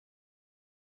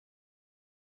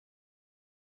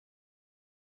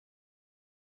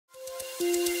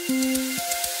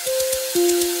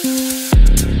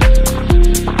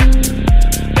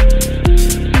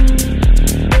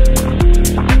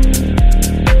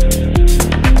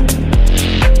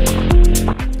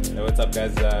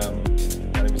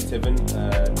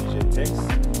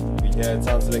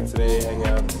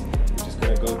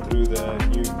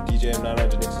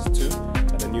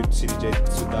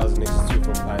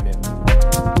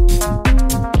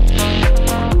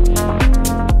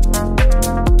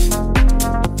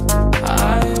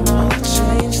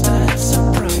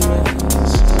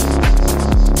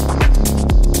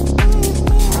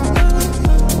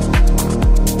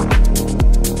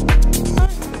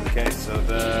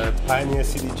Pioneer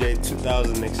CDJ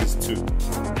 2000 Nexus 2.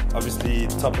 Obviously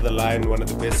top of the line, one of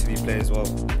the best CD players. Well,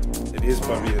 it is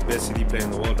probably the best CD player in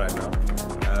the world right now.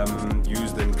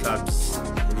 Used in clubs in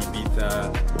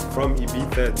Ibiza, from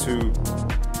Ibiza to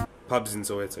pubs in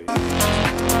Soweto.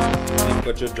 You've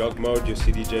got your jog mode, your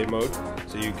CDJ mode,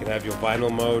 so you can have your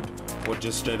vinyl mode or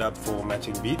just straight up for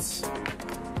matching beats.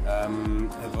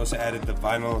 I've also added the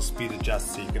vinyl speed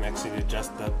adjust, so you can actually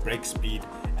adjust the break speed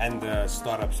and the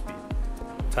startup speed.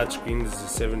 Touchscreen, this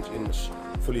is a 7-inch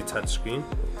fully touchscreen.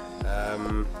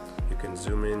 You can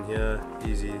zoom in here,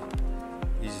 easy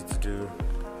to do.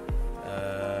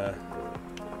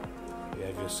 You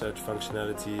have your search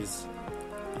functionalities.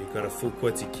 You've got a full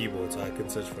QWERTY keyboard, so I can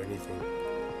search for anything.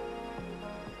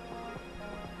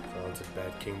 If I wanted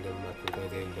Bad Kingdom, I can go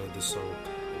there and load the song.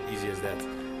 Easy as that.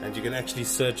 And you can actually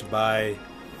search by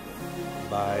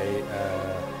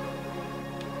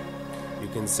you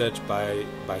can search by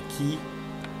key.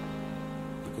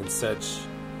 You can search,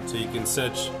 so you can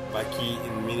search by key,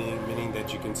 in meaning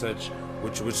that you can search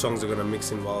which songs are gonna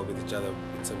mix in well with each other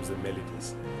in terms of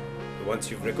melodies.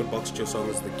 Once you've record boxed your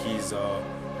songs, the keys are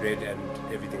read and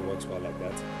everything works well like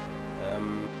that.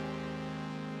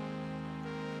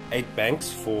 8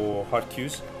 banks for hot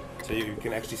cues, so you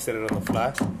can actually set it on the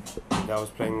fly. If I was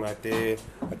playing right there,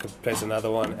 I could place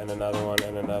another one and another one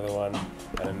and another one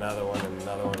and another one and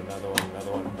another one, another one,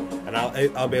 another one, and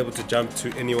I'll be able to jump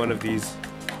to any one of these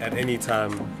at any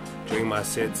time during my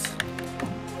sets.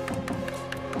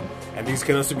 And these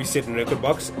can also be set in record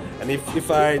box, and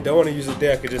if I don't want to use it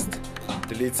there, I could just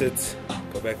delete it,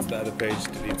 go back to the other page,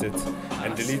 delete it,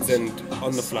 and delete it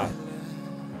on the fly.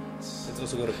 It's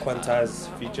also got a quantize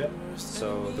feature,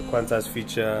 so the quantize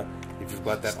feature, if you've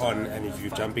got that on and if you're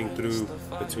jumping through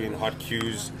between hot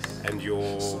cues and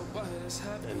your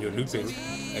looping,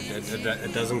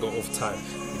 it doesn't go off time.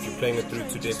 If you're playing it through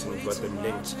to date and you've got them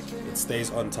linked, it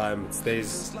stays on time, it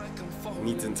stays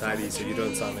neat and tidy, so you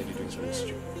don't sound like you're doing something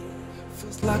stupid.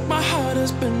 Feels like my heart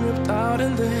has been ripped out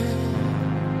and then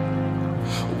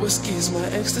whiskey's my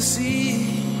ecstasy.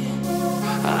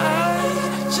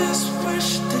 I just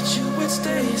wish that you would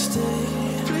stay.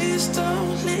 Please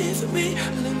don't leave me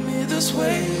this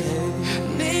way.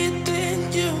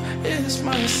 Needing you is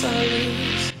my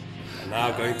solace.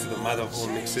 Now going to the mother of all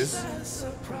mixes,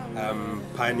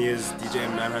 Pioneer's DJ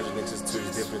 900 Nexus 2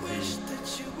 is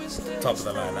definitely top of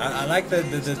the line. I like the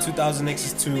 2000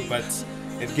 Nexus 2, but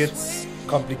it gets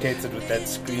complicated with that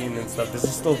screen and stuff. This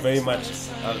is still very much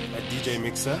a DJ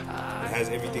mixer. It has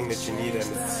everything that you need, and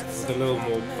it's with a little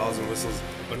more bells and whistles,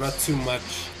 but not too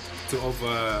much to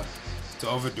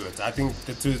overdo it. I think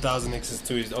the 2000 Nexus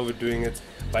 2 is overdoing it,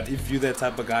 but if you're that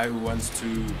type of guy who wants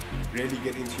to really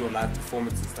get into your live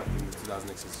performance and stuff, then the 2000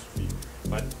 Nexus is free.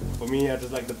 But for me, I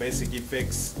just like the basic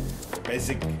effects.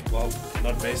 Well,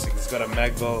 not basic, it's got a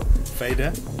Magwell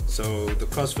fader, so the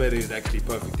crossfader is actually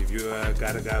perfect. If you're a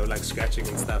guy who likes scratching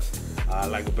and stuff, I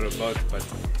like a bit of both, but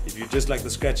if you just like the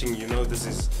scratching, you know this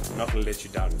is not going to let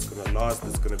you down. It's going to last,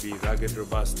 it's going to be rugged,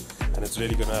 robust, and it's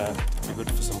really going to be good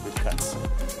for some good cuts.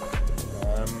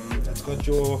 It's got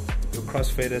your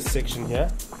crossfader section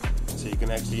here, so you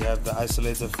can actually have the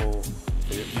isolator for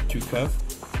your EQ curve.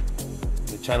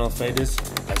 The channel faders,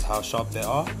 that's how sharp they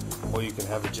are, or you can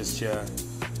have it just here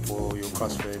for your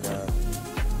crossfader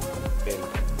bend.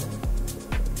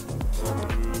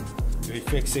 The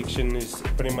effects section is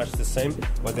pretty much the same.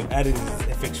 What they've added is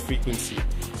FX frequency,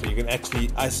 so you can actually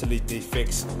isolate the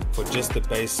effects for just the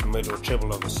bass, mid or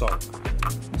treble of a song.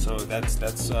 So that's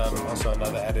also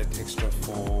another added extra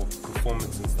for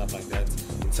performance and stuff like that.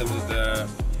 In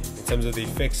terms of the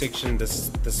effects section, this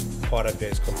part up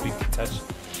there is completely touched.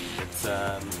 It's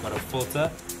got a filter,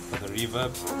 got a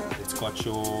reverb. It's got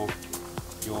your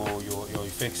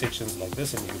effect sections like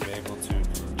this, and you'll be able to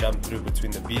jump through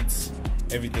between the beats.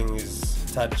 Everything is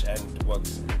touch and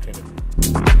works incredibly.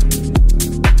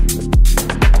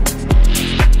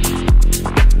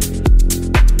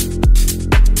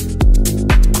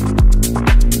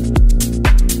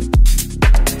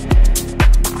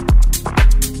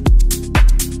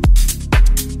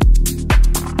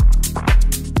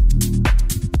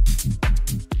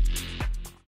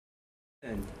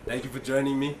 Thank you for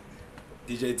joining me.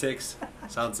 DJ Tecks,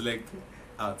 Sound Select,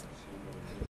 out.